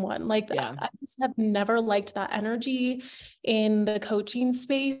above someone. Like, I just have never liked that energy in the coaching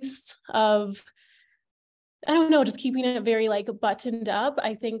space of, I don't know, just keeping it very like buttoned up.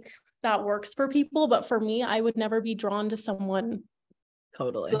 I think that works for people, but for me, I would never be drawn to someone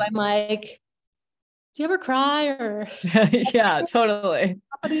who I'm like, do you ever cry? Or yeah, totally.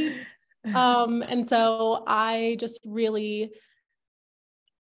 And so I just really,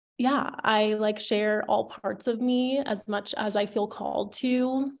 I like share all parts of me as much as I feel called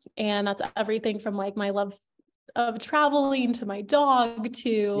to. And that's everything from like my love of traveling to my dog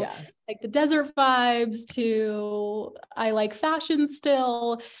to like the desert vibes to I like fashion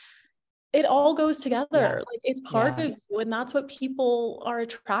still. It all goes together. Like, it's part of you, and that's what people are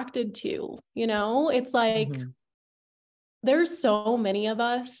attracted to. It's like, there's so many of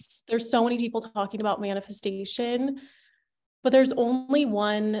us, there's so many people talking about manifestation, but there's only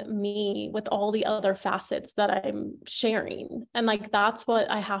one me with all the other facets that I'm sharing. And like, that's what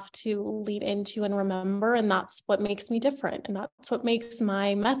I have to lean into and remember. And that's what makes me different. And that's what makes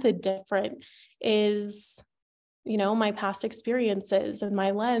my method different is, you know, my past experiences and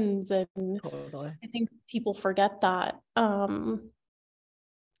my lens. And Totally. I think people forget that,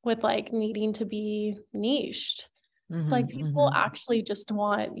 with like needing to be niched. It's like people actually just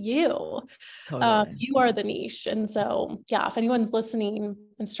want you. Totally. You are the niche. And so, yeah, if anyone's listening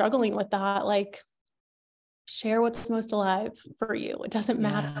and struggling with that, like share what's most alive for you. It doesn't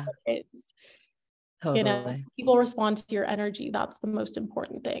matter what it is. Totally. You know, people respond to your energy. That's the most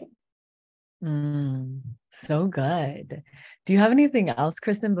important thing. So good. Do you have anything else,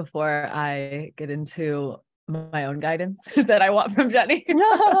 Kristen, before I get into my own guidance that I want from Jenny?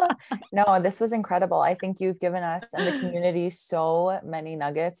 No, this was incredible. I think you've given us and the community so many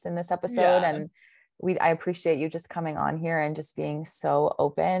nuggets in this episode. And I appreciate you just coming on here and just being so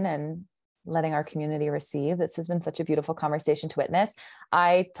open and letting our community receive. This has been such a beautiful conversation to witness.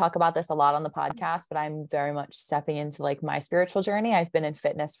 I talk about this a lot on the podcast, but I'm very much stepping into like my spiritual journey. I've been in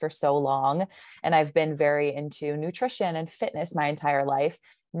fitness for so long, and I've been very into nutrition and fitness my entire life.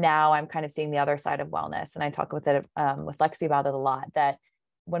 Now I'm kind of seeing the other side of wellness. And I talk with it, with Lexi about it a lot, that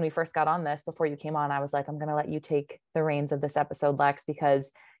when we first got on this, before you came on, I was like, I'm going to let you take the reins of this episode, Lex,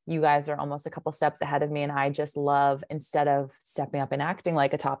 because you guys are almost a couple steps ahead of me. And I just love, instead of stepping up and acting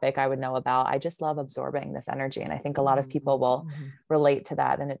like a topic I would know about, I just love absorbing this energy. And I think a lot of people will relate to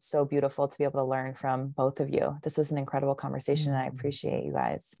that. And it's so beautiful to be able to learn from both of you. This was an incredible conversation. And I appreciate you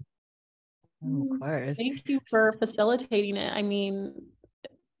guys. Of course. Thank you for facilitating it. I mean,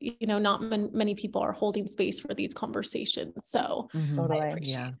 you know, not many people are holding space for these conversations. So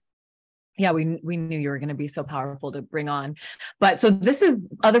Totally. Yeah, we knew you were going to be so powerful to bring on. But so this is,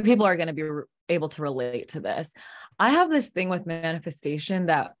 other people are going to be able to relate to this. I have this thing with manifestation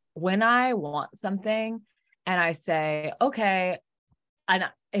that when I want something and I say, okay, and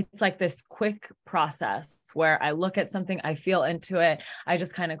it's like this quick process where I look at something, I feel into it, I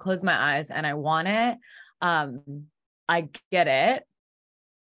just kind of close my eyes and I want it. I get it.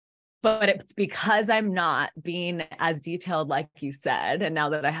 But it's because I'm not being as detailed, like you said. And now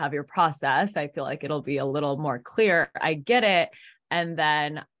that I have your process, I feel like it'll be a little more clear. I get it. And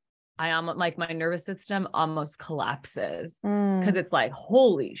then I am like, my nervous system almost collapses because it's like,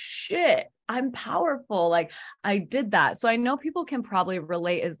 holy shit, I'm powerful. Like I did that. So I know people can probably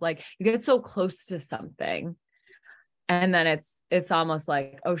relate, is like, you get so close to something and then it's almost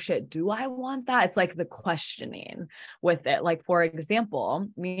like, oh shit, do I want that? It's like the questioning with it. Like, for example,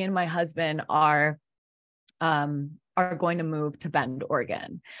 me and my husband are going to move to Bend,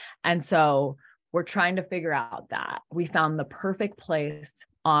 Oregon. And so we're trying to figure out that. We found the perfect place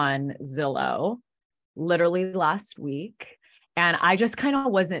on Zillow literally last week. And I just kind of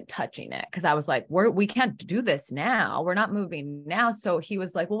wasn't touching it because I was like, we can't do this now. We're not moving now. So he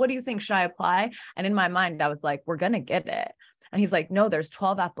was like, well, what do you think? Should I apply? And in my mind, I was like, we're going to get it. And he's like, no, there's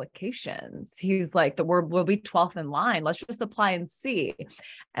 12 applications. He's like, we'll be 12th in line. Let's just apply and see.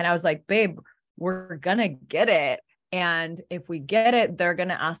 And I was like, babe, we're going to get it. And if we get it, they're going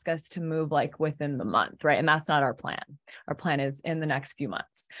to ask us to move like within the month. Right. And that's not our plan. Our plan is in the next few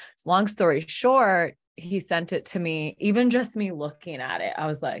months. So long story short, he sent it to me, even just me looking at it. I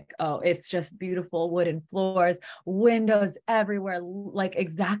was like, oh, it's just beautiful wooden floors, windows everywhere, like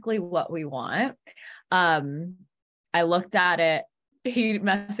exactly what we want. I looked at it. He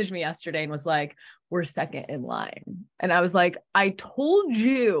messaged me yesterday and was like, we're second in line. And I was like, I told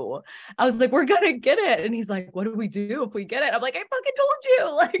you. I was like, we're going to get it. And he's like, what do we do if we get it? I'm like, I fucking told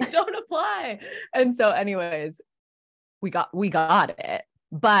you, like, don't apply. And so anyways, we got it,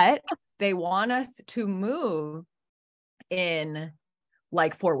 but they want us to move in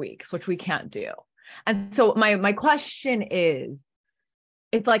like 4 weeks, which we can't do. And so my question is,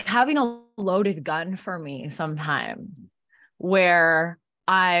 it's like having a loaded gun for me sometimes, where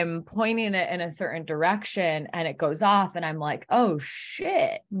I'm pointing it in a certain direction and it goes off and I'm like, oh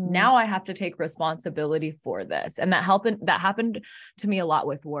shit, now I have to take responsibility for this. And that happened to me a lot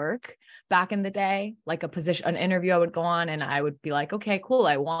with work back in the day, like an interview I would go on and I would be like, okay, cool,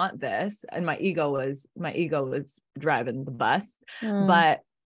 I want this. And my ego was driving the bus. But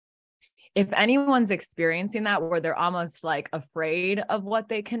if anyone's experiencing that, where they're almost like afraid of what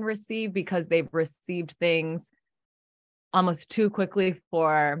they can receive because they've received things almost too quickly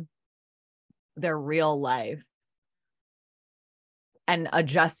for their real life, and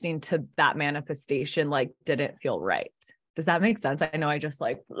adjusting to that manifestation, like, didn't feel right. Does that make sense? I know I just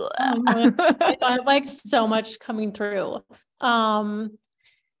like, I have like so much coming through. So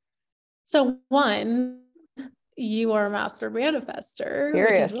one, you are a master manifester, Seriously.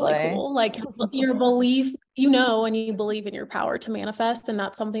 which is really cool. Like your belief, and you believe in your power to manifest. And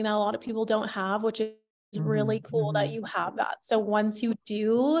that's something that a lot of people don't have, which is really cool that you have that. So once you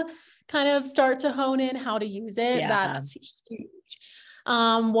do kind of start to hone in how to use it, that's huge.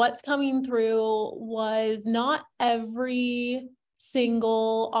 What's coming through was not every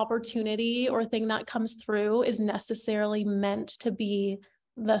single opportunity or thing that comes through is necessarily meant to be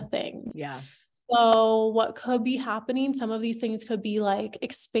the thing. Yeah. So what could be happening, some of these things could be like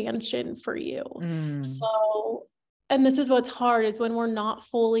expansion for you. So, and this is what's hard, is when we're not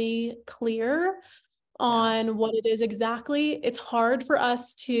fully clear on what it is exactly, it's hard for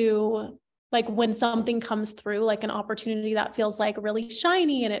us to, like, when something comes through, like an opportunity that feels like really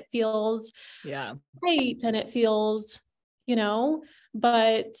shiny and it feels great and it feels,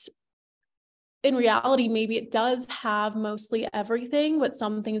 but in reality, maybe it does have mostly everything, but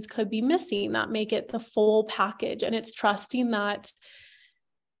some things could be missing that make it the full package. And it's trusting that,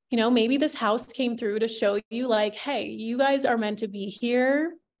 maybe this house came through to show you like, hey, you guys are meant to be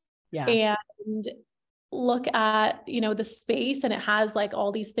here. And look at, the space, and it has like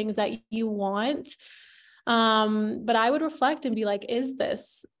all these things that you want. But I would reflect and be like, is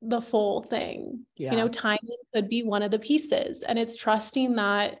this the full thing? Timing could be one of the pieces, and it's trusting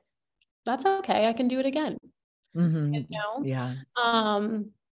that that's okay. I can do it again. Yeah.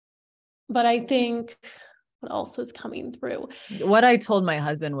 But I think what else was coming through? What I told my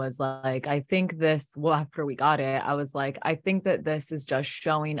husband was like, I think this, well, after we got it, I was like, I think that this is just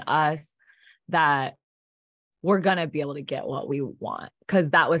showing us that we're going to be able to get what we want.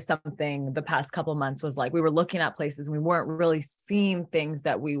 Cause that was something the past couple of months was like, we were looking at places and we weren't really seeing things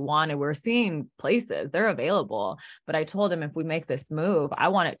that we wanted. We were seeing places, they're available. But I told him, if we make this move, I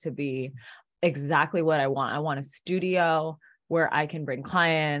want it to be exactly what I want. I want a studio where I can bring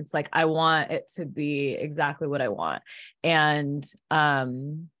clients. Like, I want it to be exactly what I want. And,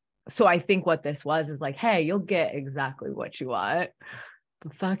 so I think what this was is like, hey, you'll get exactly what you want.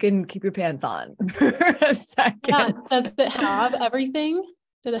 Fucking keep your pants on for a second. Yeah. Does it have everything?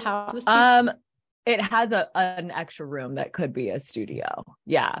 Does it have the studio? It has an extra room that could be a studio.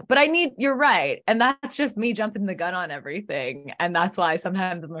 Yeah. But you're right. And that's just me jumping the gun on everything. And that's why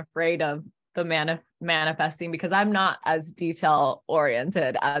sometimes I'm afraid of the manifesting, because I'm not as detail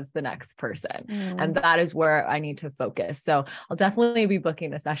oriented as the next person. And that is where I need to focus. So I'll definitely be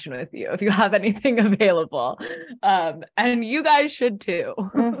booking a session with you if you have anything available. And you guys should too.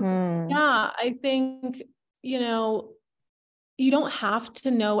 Yeah. I think, you don't have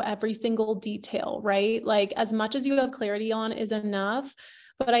to know every single detail, right? Like, as much as you have clarity on is enough.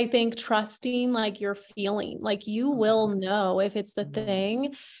 But I think trusting like your feeling, like you will know if it's the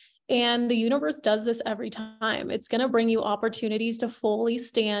thing. And the universe does this every time. It's going to bring you opportunities to fully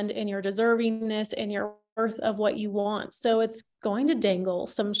stand in your deservingness and your worth of what you want. So it's going to dangle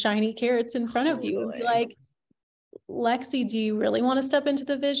some shiny carrots in front of you and be like, Lexi, do you really want to step into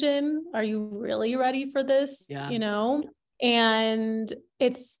the vision? Are you really ready for this? And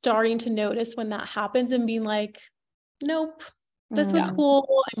it's starting to notice when that happens and being like, nope, this was cool.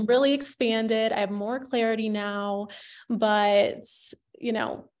 I'm really expanded. I have more clarity now, but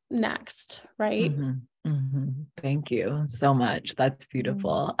next, right? Thank you so much. That's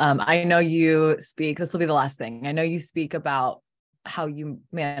beautiful. I know you speak, this will be the last thing. I know you speak about how you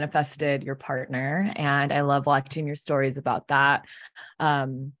manifested your partner, and I love watching your stories about that.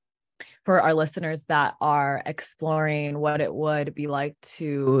 For our listeners that are exploring what it would be like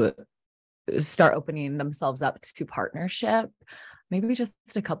to start opening themselves up to partnership, maybe just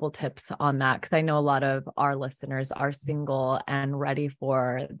a couple tips on that, because I know a lot of our listeners are single and ready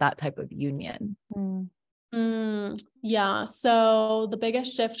for that type of union. Yeah. So the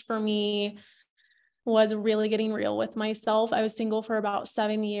biggest shift for me was really getting real with myself. I was single for about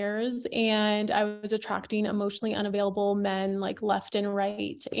 7 years, and I was attracting emotionally unavailable men like left and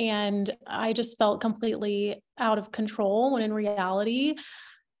right. And I just felt completely out of control, when in reality,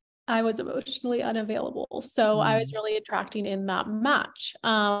 I was emotionally unavailable. So I was really attracting in that match.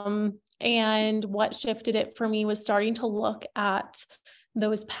 And what shifted it for me was starting to look at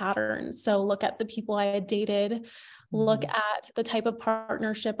those patterns. So look at the people I had dated, look at the type of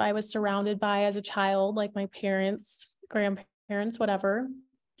partnership I was surrounded by as a child, like my parents, grandparents, whatever,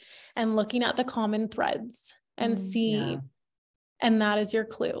 and looking at the common threads and see. And that is your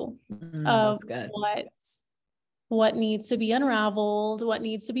clue of what needs to be unraveled, what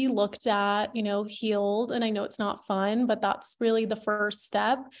needs to be looked at, healed. And I know it's not fun, but that's really the first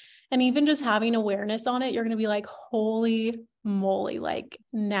step. And even just having awareness on it, you're going to be like, holy moly, like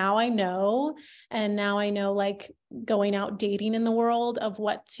now I know. And now I know, like, going out dating in the world, of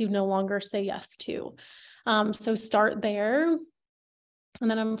what to no longer say yes to. So start there. And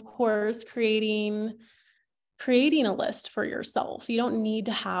then of course, creating a list for yourself. You don't need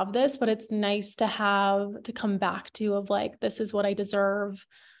to have this, but it's nice to have to come back to of like, this is what I deserve.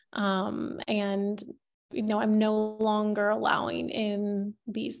 And I'm no longer allowing in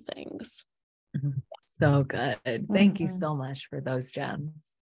these things. So good. Thank you so much for those gems.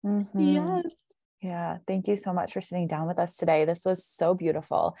 Yes. Yeah. Thank you so much for sitting down with us today. This was so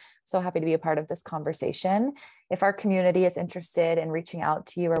beautiful. So happy to be a part of this conversation. If our community is interested in reaching out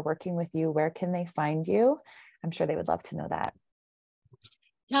to you or working with you, where can they find you? I'm sure they would love to know that.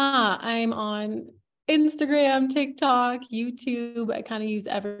 Yeah, I'm on Instagram, TikTok, YouTube. I kind of use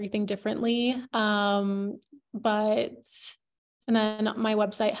everything differently. And then my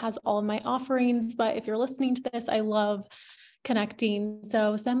website has all of my offerings, but if you're listening to this, I love connecting.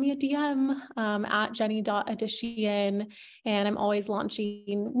 So send me a DM at jenny.addition. And I'm always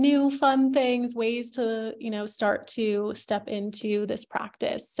launching new fun things, ways to, start to step into this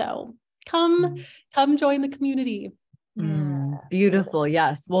practice. So come join the community. Beautiful.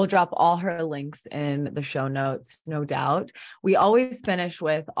 Yes. We'll drop all her links in the show notes, no doubt. We always finish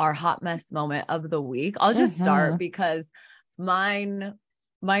with our hot mess moment of the week. I'll just start because mine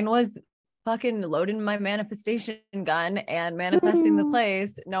was fucking loading my manifestation gun and manifesting the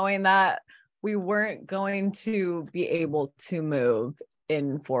place, knowing that we weren't going to be able to move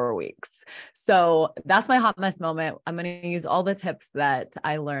in 4 weeks. So that's my hot mess moment. I'm going to use all the tips that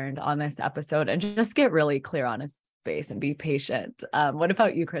I learned on this episode and just get really clear on a space and be patient. What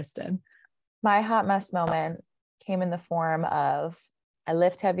about you, Kristen? My hot mess moment came in the form of, I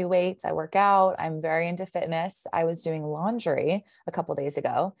lift heavy weights, I work out, I'm very into fitness. I was doing laundry a couple days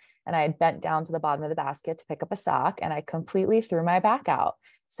ago and I had bent down to the bottom of the basket to pick up a sock and I completely threw my back out.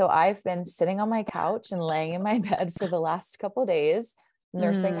 So I've been sitting on my couch and laying in my bed for the last couple of days,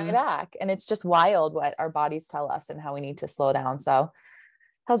 nursing my back. And it's just wild what our bodies tell us and how we need to slow down. So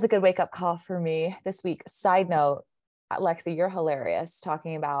that was a good wake-up call for me this week. Side note, Lexi, you're hilarious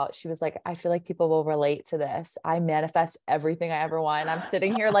talking about, she was like, I feel like people will relate to this. I manifest everything I ever want. And I'm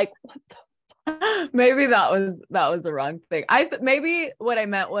sitting here like, what the maybe that was the wrong thing. Maybe what I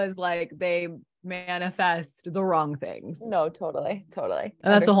meant was like they manifest the wrong things. No, totally. And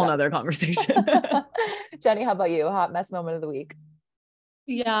that's a whole nother conversation. Jenny, how about you? Hot mess moment of the week.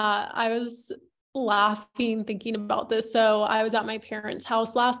 Yeah, I was laughing thinking about this. So I was at my parents'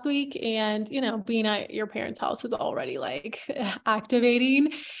 house last week and, being at your parents' house is already like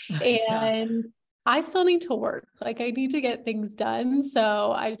activating and I still need to work. Like I need to get things done.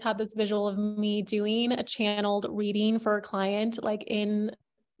 So I just had this visual of me doing a channeled reading for a client, like in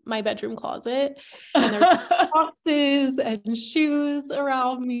my bedroom closet, and there's boxes and shoes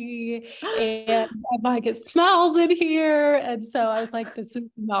around me and I'm like, it smells in here. And so I was like, this is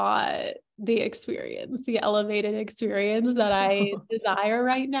not the elevated experience that I desire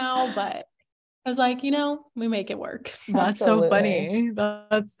right now. But I was like, we make it work. That's so funny.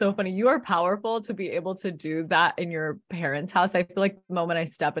 That's so funny. You are powerful to be able to do that in your parents' house. I feel like the moment I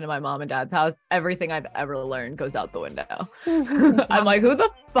step into my mom and dad's house, everything I've ever learned goes out the window. I'm like, who the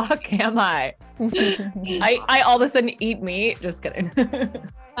fuck am I? I all of a sudden eat meat. Just kidding.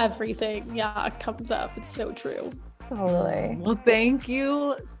 Everything. Yeah, comes up. It's so true. Totally. Well, thank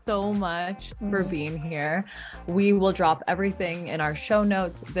you so much for being here. We will drop everything in our show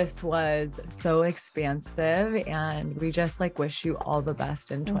notes. This was so expansive and we just wish you all the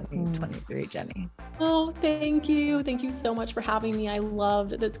best in 2023, Jenny. Oh, thank you. Thank you so much for having me. I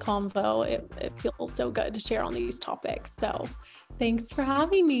loved this convo. It feels so good to share on these topics. So thanks for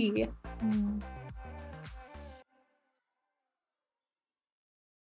having me.